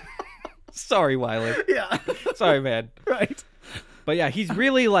 Sorry, Wiley. Yeah. Sorry, man. Right. But yeah, he's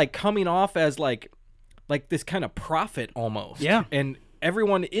really like coming off as like this kind of prophet almost. Yeah. And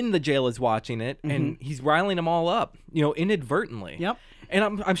everyone in the jail is watching it, and he's riling them all up, inadvertently. Yep.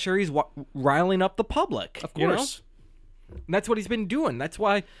 And I'm sure he's riling up the public. Of course. And that's what he's been doing. That's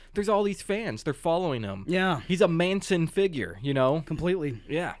why there's all these fans. They're following him. Yeah. He's a Manson figure, Completely.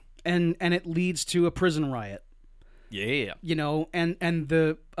 Yeah. And it leads to a prison riot. Yeah. And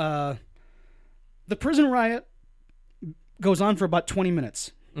the prison riot goes on for about 20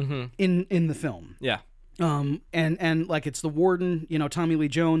 minutes in the film. Yeah. And like it's the warden, Tommy Lee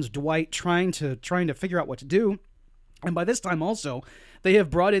Jones, Dwight trying to figure out what to do. And by this time also, they have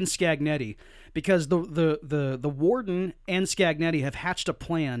brought in Scagnetti because the warden and Scagnetti have hatched a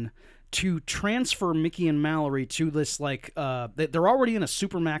plan to transfer Mickey and Mallory to this they're already in a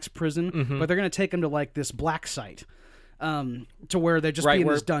supermax prison, but they're going to take them to like this black site. To where they're just be in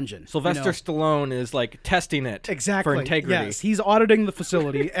where this dungeon. Sylvester Stallone is like testing it Exactly. for integrity. Yes, he's auditing the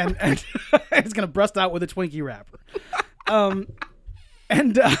facility and he's going to bust out with a Twinkie wrapper.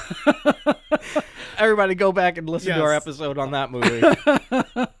 Everybody go back and listen to our Yes. episode on that movie.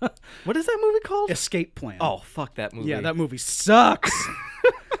 What is that movie called? Escape Plan. Oh, fuck that movie. Yeah, that movie sucks.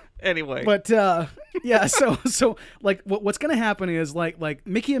 Anyway. But yeah, so like what's going to happen is like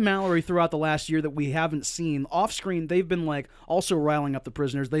Mickey and Mallory throughout the last year that we haven't seen off screen, they've been like also riling up the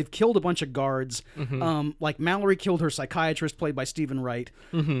prisoners. They've killed a bunch of guards. Like Mallory killed her psychiatrist played by Stephen Wright,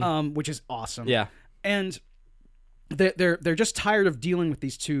 which is awesome. Yeah. And they're just tired of dealing with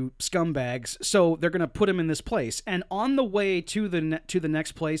these two scumbags, so they're going to put him in this place. And on the way to the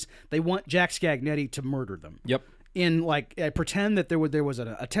next place, they want Jack Scagnetti to murder them. Yep. In pretend that there was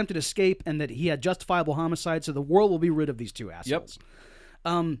an attempted escape and that he had justifiable homicide, so the world will be rid of these two assholes.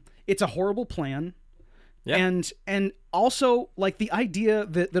 Yep. It's a horrible plan. Yep. And also like the idea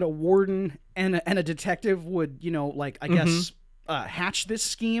that a warden and a detective would I guess hatch this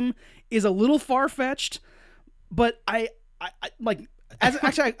scheme is a little far fetched. But I like as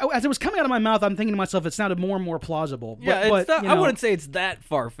it was coming out of my mouth, I'm thinking to myself, it sounded more and more plausible. Yeah, but, it's not, I wouldn't say it's that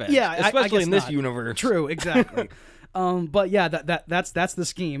far-fetched. Yeah, especially I guess in this not. universe. True, exactly. But yeah, that's the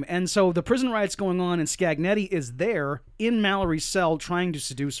scheme. And so the prison riot's going on, and Scagnetti is there in Mallory's cell trying to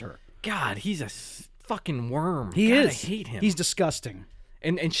seduce her. God, he's a fucking worm. He God, is. I hate him. He's disgusting.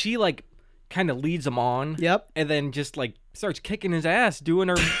 And she like kind of leads him on. Yep. And then just like starts kicking his ass, doing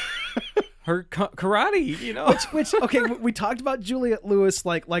her her karate. Which okay, we talked about Juliette Lewis,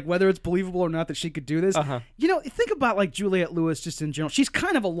 like whether it's believable or not that she could do this. Think about like Juliette Lewis just in general. She's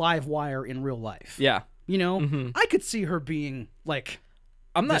kind of a live wire in real life. Yeah. I could see her being like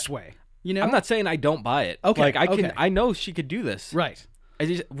this way. I'm not saying I don't buy it. Okay, Like okay. I know she could do this. Right.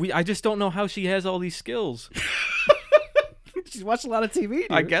 I just don't know how she has all these skills. She's watched a lot of TV,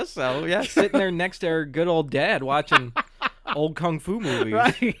 dude. I guess so. Yeah, sitting there next to her good old dad watching old kung fu movies.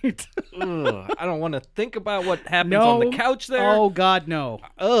 Right. Ugh, I don't want to think about what happens on the couch there. Oh God, no.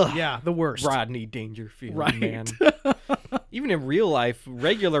 Ugh. Yeah, the worst. Rodney Dangerfield, Right. man. Even in real life,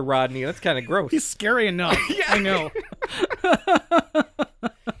 regular Rodney, that's kind of gross. He's scary enough. Yeah. I know.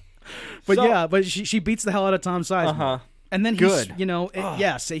 But she beats the hell out of Tom Sizemore. Uh-huh. And then Good.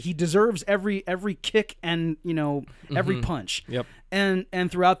 yes, he deserves every kick and every punch. Yep.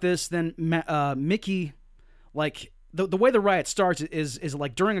 And throughout this, then Mickey, like the way the riot starts is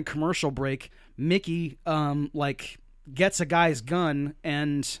like during a commercial break, Mickey gets a guy's gun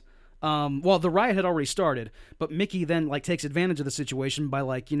and the riot had already started, but Mickey then takes advantage of the situation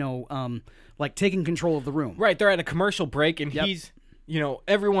by taking control of the room. Right, they're at a commercial break, and Yep. he's,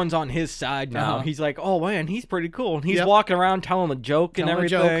 everyone's on his side now. Uh-huh. He's like, oh, man, he's pretty cool. And he's Yep. walking around telling a joke and Telling a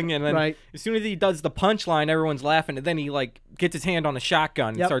everything. joke, And then right. as soon as he does the punchline, everyone's laughing. And then he, gets his hand on a shotgun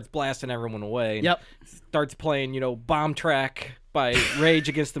and Yep. starts blasting everyone away. And Yep. starts playing, Bomb Track by Rage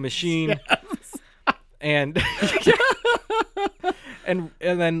Against the Machine. And and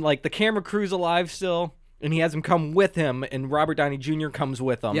then like the camera crew's alive still, and he has him come with him, and Robert Downey Jr. comes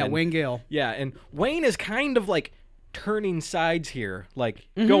with him. Yeah, and, Wayne Gale. Yeah, and Wayne is kind of like turning sides here, like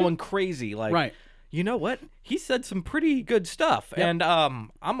going crazy. Like, Right. you know what? He said some pretty good stuff, Yep. and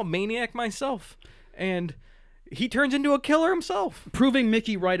I'm a maniac myself, and he turns into a killer himself. Proving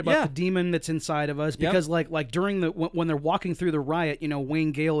Mickey right about Yeah. the demon that's inside of us, because like during when they're walking through the riot,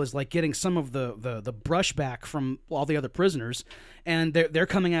 Wayne Gale is like getting some of the brush back from all the other prisoners, and they're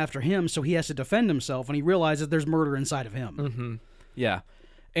coming after him, so he has to defend himself, and he realizes there's murder inside of him. Yeah,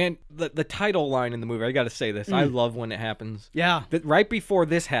 and the title line in the movie, I got to say this, I love when it happens. Yeah. Right before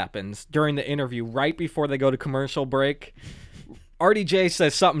this happens, during the interview, right before they go to commercial break, RDJ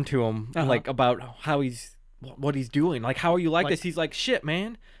says something to him like about how what he's doing. Like, how are you like this? He's like, shit,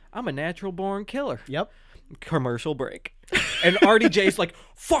 man, I'm a natural born killer. Yep. Commercial break. And RDJ's like,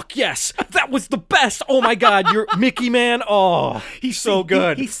 fuck yes, that was the best. Oh my God, you're Mickey, man. Oh, he's so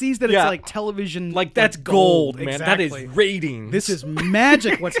good. He sees that Yeah. it's like television. Like, that's gold, man. Exactly. That is ratings. This is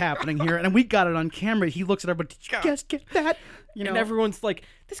magic what's happening here. And we got it on camera. He looks at everybody, did you guys get that? and everyone's like,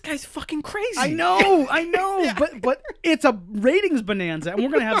 this guy's fucking crazy. I know, but it's a ratings bonanza, and we're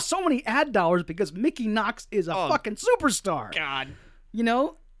gonna have so many ad dollars because Mickey Knox is a fucking superstar. God.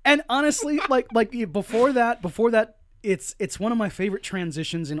 And honestly, like before that, it's one of my favorite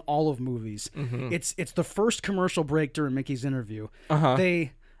transitions in all of movies. It's the first commercial break during Mickey's interview.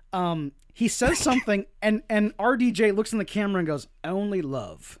 They he says something, and RDJ looks in the camera and goes, "Only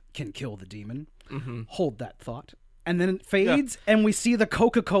love can kill the demon." Hold that thought. And then it fades, and we see the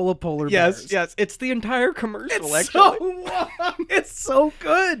Coca-Cola polar bears. Yes. It's the entire commercial, It's actually. it's so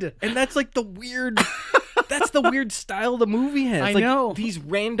good. And that's like the weird... That's the weird style the movie has. I like, know. These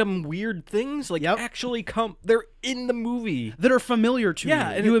random weird things, like, Yep. actually they're in the movie. That are familiar to Yeah,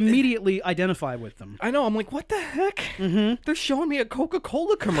 you. and You it- immediately identify with them. I know. I'm like, what the heck? They're showing me a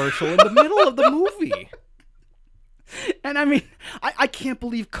Coca-Cola commercial in the middle of the movie. And I mean, I can't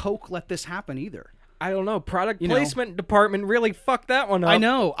believe Coke let this happen either. I don't know. Product You know. placement department really fucked that one up. I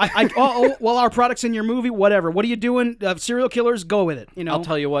know. Well, our product's in your movie, whatever. What are you doing? Serial killers, go with it. I'll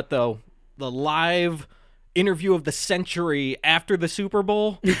tell you what, though. The live interview of the century after the Super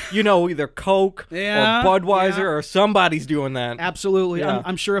Bowl, either Coke Yeah, or Budweiser yeah. or somebody's doing that. Absolutely. Yeah.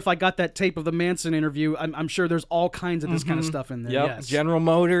 I'm sure if I got that tape of the Manson interview, I'm sure there's all kinds of this kind of stuff in there. Yep. Yes. General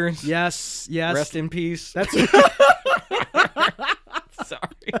Motors. Yes. Rest in peace. That's Sorry.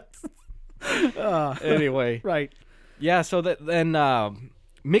 Anyway. right. Yeah, so then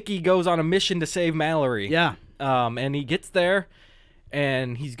Mickey goes on a mission to save Mallory. Yeah. And he gets there,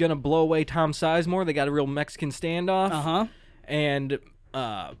 and he's going to blow away Tom Sizemore. They got a real Mexican standoff. Uh-huh. And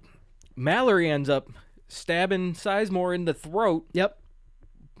Mallory ends up stabbing Sizemore in the throat. Yep.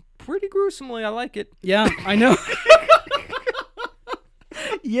 Pretty gruesomely. I like it. Yeah, I know.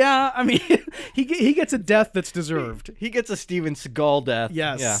 Yeah, I mean, he gets a death that's deserved. He gets a Steven Seagal death.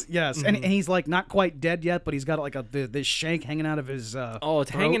 Yes, Yeah. yes, and he's like not quite dead yet, but he's got like this shank hanging out of his. It's throat.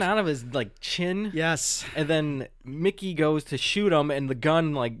 hanging out of his chin. Yes, And then Mickey goes to shoot him, and the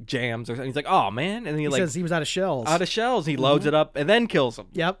gun jams or something. He's like, "Oh man!" And he says he was out of shells. out of shells. He loads it up and then kills him.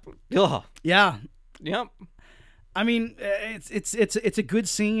 Yep. Ugh. Yeah. Yep. I mean, it's a good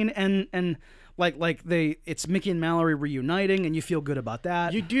scene, and it's Mickey and Mallory reuniting, and you feel good about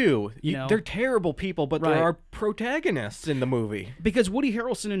that. You do. You know? They're terrible people, but Right. there are protagonists in the movie. Because Woody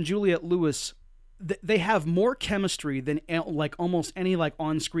Harrelson and Juliette Lewis, they have more chemistry than almost any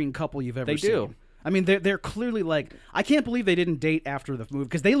on-screen couple you've ever They seen. do. I mean, they're clearly I can't believe they didn't date after the movie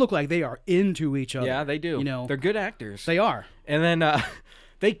because they look like they are into each other. Yeah, they do. They're good actors. They are. And then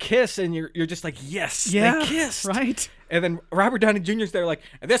they kiss, and you're just like, yes, Yeah, they kissed. right? And then Robert Downey Jr.'s there like,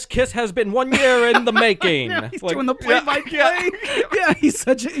 this kiss has been 1 year in the making. Yeah, he's Like, doing the play-by-play. Yeah, he's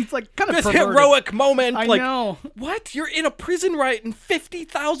kind of This perverted. heroic moment. I like, know. What? You're in a prison riot and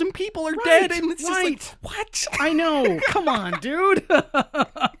 50,000 people are dead. And it's just like, what? I know. Come on, dude.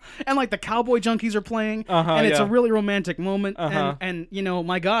 And the cowboy junkies are playing, and it's yeah. a really romantic moment. And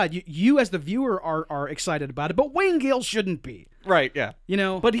my God, you as the viewer are excited about it, but Wayne Gale shouldn't be. Right, yeah.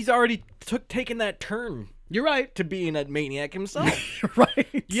 But But he's already taken that turn you're right. to being a maniac himself.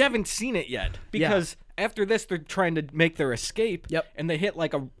 Right. You haven't seen it yet because after this they're trying to make their escape. Yep. And they hit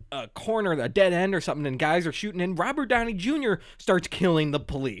a corner, a dead end or something, and guys are shooting. And Robert Downey Jr. starts killing the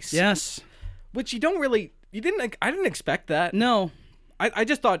police. Yes. Which I didn't expect that. No. I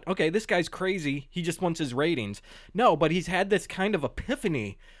just thought, okay, this guy's crazy. He just wants his ratings. No, but he's had this kind of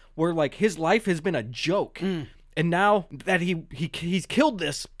epiphany where his life has been a joke. And now that he's killed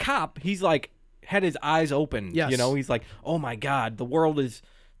this cop, he's like had his eyes open. Yes. You know, he's like, oh my God, the world is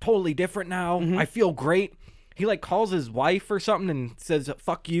totally different now. Mm-hmm. I feel great. He like calls his wife or something and says,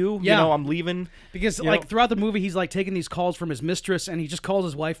 fuck you. Yeah. You know, I'm leaving. Because like throughout the movie, he's like taking these calls from his mistress, and he just calls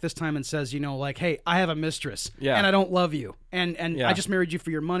his wife this time and says, you know, like, hey, I have a mistress, Yeah. and I don't love you, and Yeah. I just married you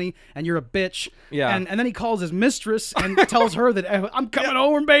for your money, and you're a bitch. Yeah. And then he calls his mistress and tells her that I'm coming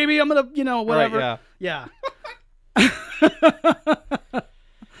over, baby. I'm gonna, you know, whatever. Right, yeah.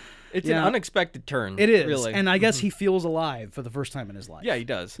 It's Yeah. an unexpected turn. It is, really. and I guess he feels alive for the first time in his life. Yeah, he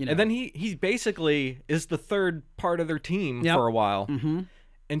does. You know. And then he basically is the third part of their team Yep. for a while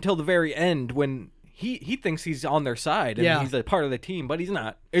until the very end when he thinks he's on their side and Yeah. he's a part of the team, but he's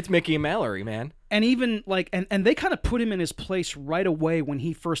not. It's Mickey and Mallory, man. And even like, and they kind of put him in his place right away when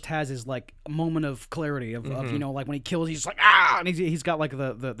he first has his like moment of clarity of you know, like when he kills, he's just like and he's got like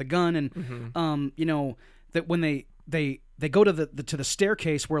the gun and you know, that when they go to the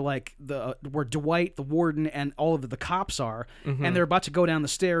staircase where like where Dwight, the warden, and all of the cops are, and they're about to go down the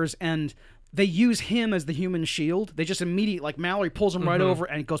stairs, and they use him as the human shield. They just immediately, like, Mallory pulls him right over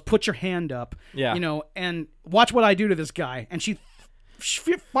and goes, put your hand up, Yeah. you know, and watch what I do to this guy. And she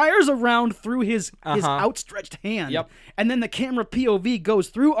fires around through his outstretched hand. Yep. And then the camera POV goes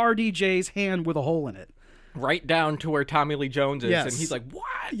through RDJ's hand with a hole in it. Right down to where Tommy Lee Jones is, Yes. and he's like, what?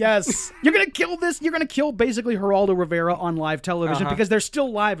 Yes. You're going to kill this? You're going to kill basically Geraldo Rivera on live television because they're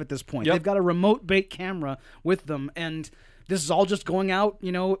still live at this point. Yep. They've got a remote bait camera with them, and this is all just going out,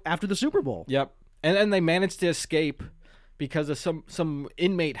 you know, after the Super Bowl. Yep. And then they manage to escape because of some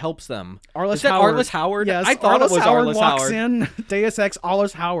inmate helps them. Arliss Is that Howard. Arliss Howard? Yes, I thought Arliss it was Howard Arliss walks Howard. in, Deus Ex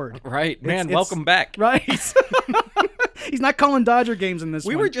Arliss Howard. Right. Man, It's- welcome back. Right. He's not calling Dodger games in this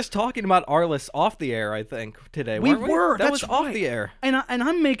We one. were just talking about Arliss off the air, I think, today. We weren't were. That That's was off right. the air. And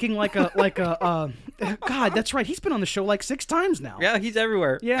I'm making like a God, that's right. He's been on the show like 6 times now. Yeah, he's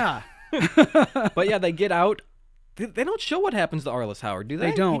everywhere. Yeah. But yeah, they get out. They don't show what happens to Arliss Howard, do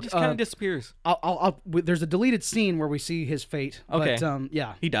they? They don't. He just kind of disappears. There's a deleted scene where we see his fate. Okay. But,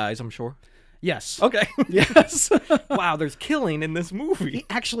 yeah. He dies, I'm sure. Yes. Okay. Yes. Wow, there's killing in this movie. He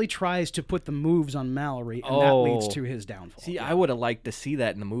actually tries to put the moves on Mallory, and that leads to his downfall. See, I would have liked to see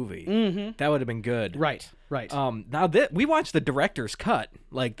that in the movie. Mm-hmm. That would have been good. Right. Right. Now we watched the director's cut.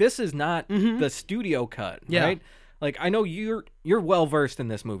 Like, this is not the studio cut, Yeah. right? Like, I know you're well versed in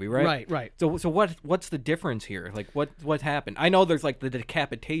this movie, right? Right. Right. So what's the difference here? Like, what happened? I know there's like the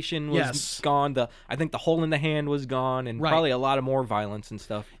decapitation was Yes. gone. I think the hole in the hand was gone, and Right. probably a lot of more violence and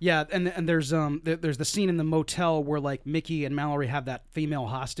stuff. Yeah, and there's the scene in the motel where like Mickey and Mallory have that female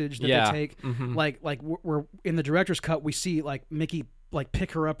hostage that Yeah. they take. Like we're in the director's cut, we see like Mickey like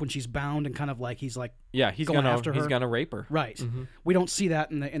pick her up when she's bound and kind of like he's like Yeah, he's going after he's her. gonna rape her. Right. We don't see that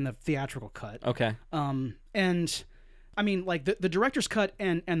in the theatrical cut. Okay. And I mean, like the director's cut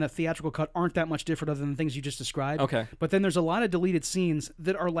and the theatrical cut aren't that much different other than the things you just described. Okay. But then there's a lot of deleted scenes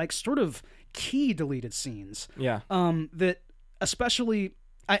that are like sort of key deleted scenes. Yeah. That especially,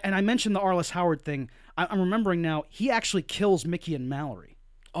 and I mentioned the Arliss Howard thing. I'm remembering now. He actually kills Mickey and Mallory.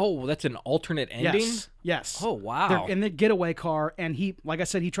 Oh, that's an alternate ending? Yes. Yes. Oh, wow. They're in the getaway car, and he, like I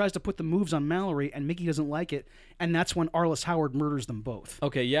said, he tries to put the moves on Mallory, and Mickey doesn't like it, and that's when Arliss Howard murders them both.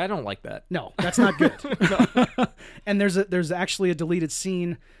 Okay, yeah, I don't like that. No, that's not good. And there's actually a deleted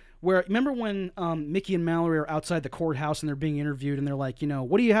scene where, remember when Mickey and Mallory are outside the courthouse and they're being interviewed, and they're like, you know,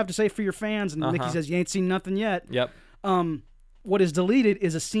 what do you have to say for your fans? And Mickey says, you ain't seen nothing yet. Yep. What is deleted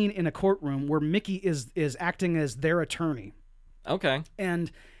is a scene in a courtroom where Mickey is acting as their attorney. Okay.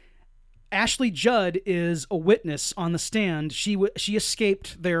 And Ashley Judd is a witness on the stand. She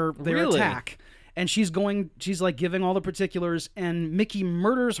escaped their Really? attack, and she's like giving all the particulars, and Mickey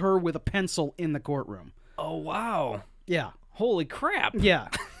murders her with a pencil in the courtroom. Oh, wow. Yeah, Holy crap. yeah.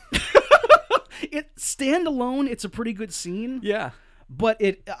 It standalone, it's a pretty good scene. Yeah. But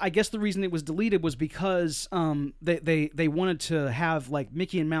I guess the reason it was deleted was because they wanted to have like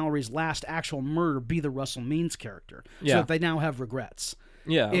Mickey and Mallory's last actual murder be the Russell Means character, Yeah. so that they now have regrets.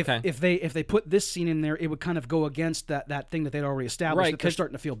 Yeah, okay. If they put this scene in there, it would kind of go against that thing that they'd already established. Right, That they're 'cause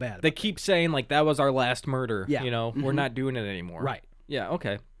starting to feel bad. They about keep saying, like, that was our last murder. Yeah. You know, we're not doing it anymore. Right. Yeah,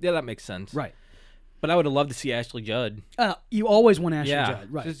 okay. Yeah, that makes sense. it. Right. But I would have loved to see Ashley Judd. You always want Ashley Yeah.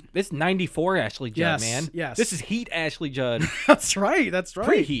 Judd. Right. This 94 Ashley Judd, Yes, man. yes. This is Heat Ashley Judd. That's right. That's right.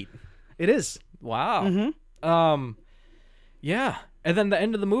 Pre-Heat. It is. Wow. Yeah. And then the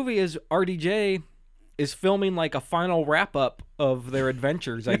end of the movie is RDJ is filming like a final wrap up of their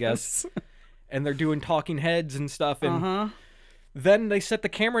adventures, I guess. And they're doing talking heads and stuff, and then they set the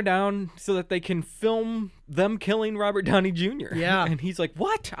camera down so that they can film them killing Robert Downey Jr. Yeah. And he's like,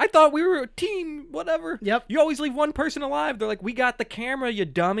 what? I thought we were a team, whatever. Yep. You always leave one person alive. They're like, we got the camera, you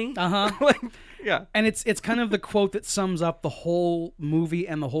dummy. Uh-huh. Like, yeah. And it's kind of the quote that sums up the whole movie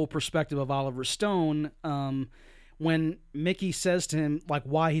and the whole perspective of Oliver Stone. When Mickey says to him, like,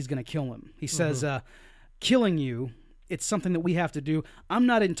 why he's going to kill him. He says, killing you, it's something that we have to do. I'm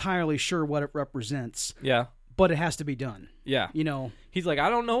not entirely sure what it represents. Yeah. But it has to be done. Yeah. You know. He's like, I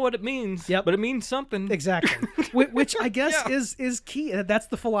don't know what it means, Yep. but it means something. Exactly. Which I guess is key. That's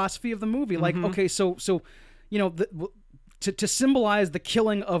the philosophy of the movie. Like, okay, so you know, to symbolize the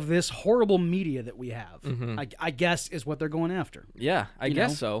killing of this horrible media that we have, I guess is what they're going after. Yeah, I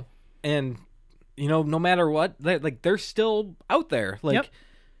guess so. And, you know, no matter what, they're still out there. Like,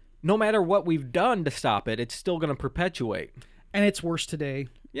 no matter what we've done to stop it, it's still going to perpetuate. And it's worse today.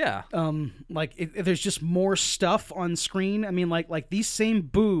 Yeah. There's just more stuff on screen. I mean, like these same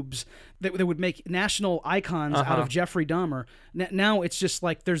boobs that would make national icons out of Jeffrey Dahmer. Now it's just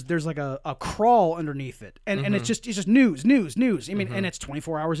like there's like a crawl underneath it, and it's just news. I mean, and it's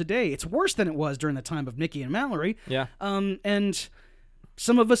 24 hours a day. It's worse than it was during the time of Mickey and Mallory. Yeah. And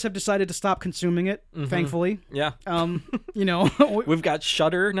some of us have decided to stop consuming it. Thankfully. Yeah. You know, we've got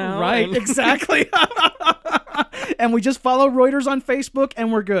Shudder now. Right. Exactly. And we just follow Reuters on Facebook,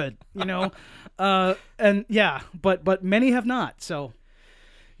 and we're good, you know. And yeah, but many have not. So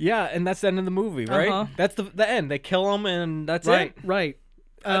yeah, and that's the end of the movie, right? That's the end. They kill him, and that's it. Right.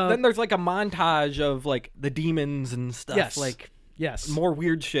 Then there's like a montage of like the demons and stuff. Yes. Like yes, more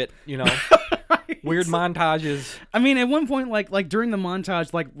weird shit, you know. Weird montages. I mean, at one point, like during the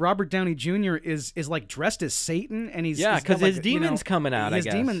montage, like Robert Downey Jr. is like dressed as Satan, and he's because got, like, his demon's coming out. His I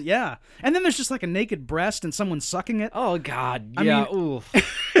guess. demon, yeah. And then there's just like a naked breast and someone sucking it. Oh God, I yeah. mean, Oof.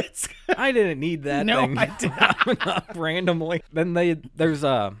 I didn't need that. No, thing. I did not. Randomly. Then there's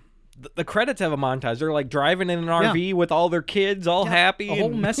the credits have a montage. They're like driving in an RV with all their kids, all happy, a whole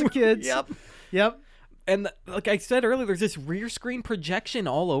mess of kids. Yep. And like I said earlier, there's this rear screen projection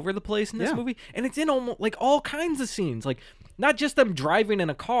all over the place in this movie, and it's in almost like all kinds of scenes, like not just them driving in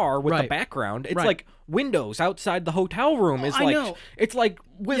a car with the background. It's like windows outside the hotel room. It's like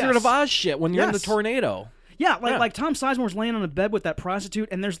Wizard of Oz shit when you're in the tornado. Yeah, like Tom Sizemore's laying on a bed with that prostitute,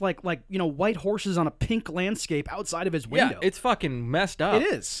 and there's like white horses on a pink landscape outside of his window. Yeah, it's fucking messed up.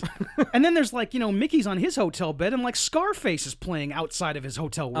 It is. And then there's like Mickey's on his hotel bed, and like Scarface is playing outside of his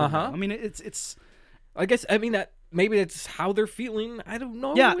hotel window. I mean, it's. I guess that maybe that's how they're feeling. I don't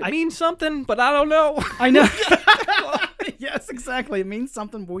know. Yeah, it means something, but I don't know. I know. Yes, exactly. It means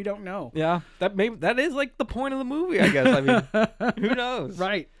something, but we don't know. Yeah, that is like the point of the movie. I guess. I mean, who knows?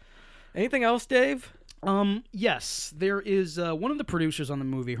 Right. Anything else, Dave? Yes, there is one of the producers on the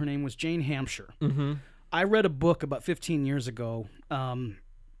movie. Her name was Jane Hampshire. Mm-hmm. I read a book about 15 years ago.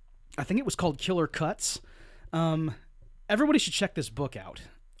 I think it was called Killer Cuts. Everybody should check this book out.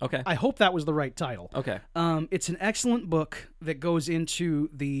 Okay. I hope that was the right title. Okay. It's an excellent book that goes into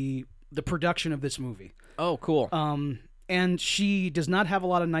the production of this movie. Oh, cool. And she does not have a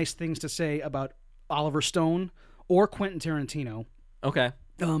lot of nice things to say about Oliver Stone or Quentin Tarantino. Okay.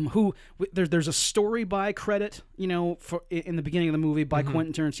 Who there's a story by credit, for in the beginning of the movie by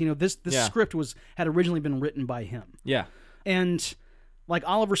Quentin Tarantino. This script had originally been written by him. Yeah. And like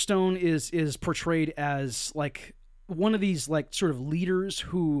Oliver Stone is portrayed as like one of these like sort of leaders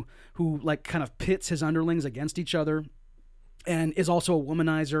who like kind of pits his underlings against each other, and is also a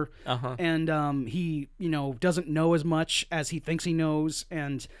womanizer. And he doesn't know as much as he thinks he knows,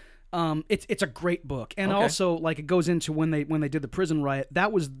 and it's a great book. And also like it goes into when they did the prison riot.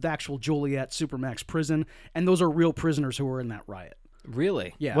 That was the actual Joliet Supermax prison, and those are real prisoners who were in that riot.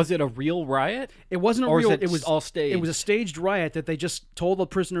 Really? Yeah. Was it a real riot? It wasn't a or real. It was all staged. It was a staged riot that they just told the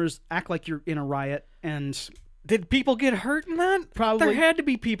prisoners, act like you're in a riot. And did people get hurt in that? Probably. There had to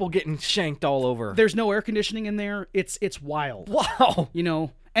be people getting shanked all over. There's no air conditioning in there. It's wild. Wow.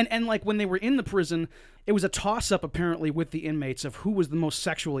 And like when they were in the prison, it was a toss up apparently with the inmates of who was the most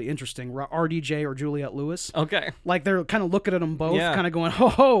sexually interesting, RDJ or Juliette Lewis. Okay. Like they're kind of looking at them both, kind of going,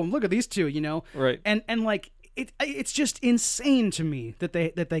 "Ho, look at these two," Right. And like it's just insane to me that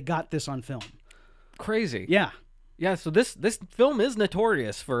they got this on film. Crazy. Yeah. Yeah, so this film is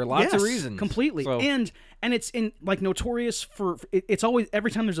notorious for lots of reasons. Completely. So. And it's in like notorious for it's always,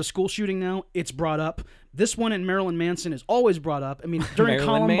 every time there's a school shooting now, it's brought up. This one in Marilyn Manson is always brought up. I mean, during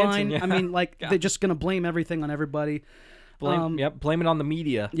Columbine, Manson, yeah. I mean, like they're just going to blame everything on everybody. Blame it on the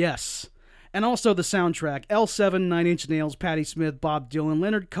media. Yes. And also the soundtrack: L7, Nine Inch Nails, Patti Smith, Bob Dylan,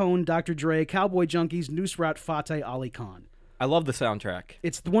 Leonard Cohen, Dr. Dre, Cowboy Junkies, Nusrat Fateh Ali Khan. I love the soundtrack.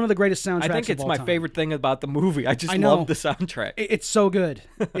 It's one of the greatest soundtracks. I think it's of all my time. favorite thing about the movie. I just I know. love the soundtrack. It's so good.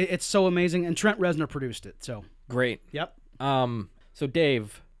 It's so amazing, and Trent Reznor produced it. So Great. yep. So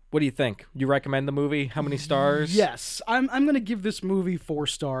Dave, what do you think? You recommend the movie? How many stars? Yes, I'm going to give this movie 4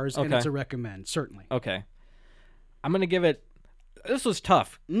 stars, and Okay. it's a recommend, certainly. Okay. I'm gonna give it. This was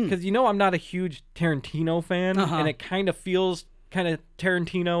tough because I'm not a huge Tarantino fan, and it kind of feels kind of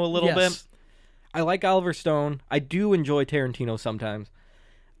Tarantino a little Yes. bit. I like Oliver Stone. I do enjoy Tarantino sometimes.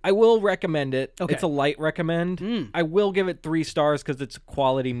 I will recommend it. Okay. It's a light recommend. I will give it 3 stars because it's a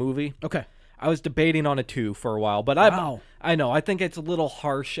quality movie. Okay. I was debating on a 2 for a while, but Wow. I know. I think it's a little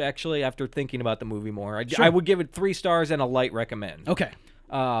harsh, actually, after thinking about the movie more. Sure. I would give it 3 stars and a light recommend. Okay.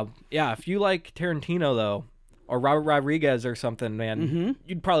 Yeah, if you like Tarantino, though, or Robert Rodriguez or something, man,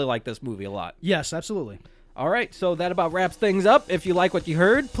 you'd probably like this movie a lot. Yes, absolutely. All right, so that about wraps things up. If you like what you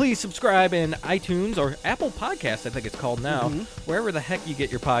heard, please subscribe in iTunes or Apple Podcasts, I think it's called now, wherever the heck you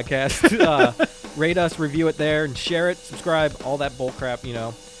get your podcast. Rate us, review it there, and share it, subscribe, all that bullcrap,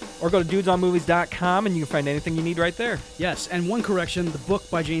 Or go to dudesonmovies.com, and you can find anything you need right there. Yes, and one correction, the book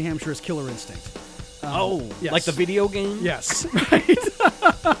by Jane Hampshire is Killer Instinct. Yes. Like the video game? Yes, right.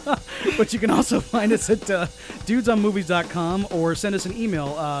 But you can also find us at dudesonmovies.com or send us an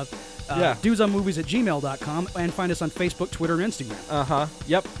email, dudesonmovies@gmail.com, and find us on Facebook, Twitter, and Instagram.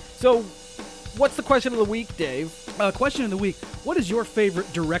 Yep. So, what's the question of the week, Dave? Question of the week, what is your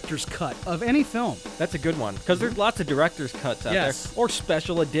favorite director's cut of any film? That's a good one, because there's lots of director's cuts out Yes. there. Or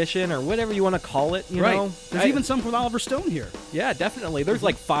special edition, or whatever you want to call it, you Right. know? There's even some with Oliver Stone here. Yeah, definitely. There's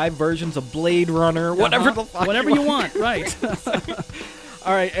like 5 versions of Blade Runner, whatever the fuck Whatever you want, right.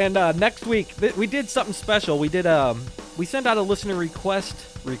 All right, and next week, we did something special. We did, we sent out a listener request.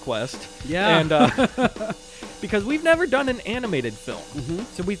 Yeah. And, because we've never done an animated film.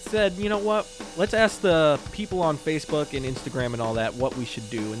 So we said, you know what? Let's ask the people on Facebook and Instagram and all that what we should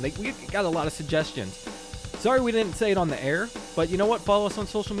do. And we got a lot of suggestions. Sorry we didn't say it on the air, but you know what? Follow us on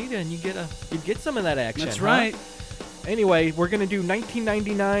social media and you get some of that action. That's huh? right. Anyway, we're going to do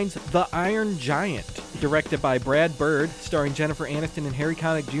 1999's The Iron Giant, directed by Brad Bird, starring Jennifer Aniston and Harry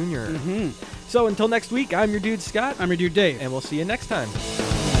Connick Jr. So until next week, I'm your dude Scott. I'm your dude Dave. And we'll see you next time.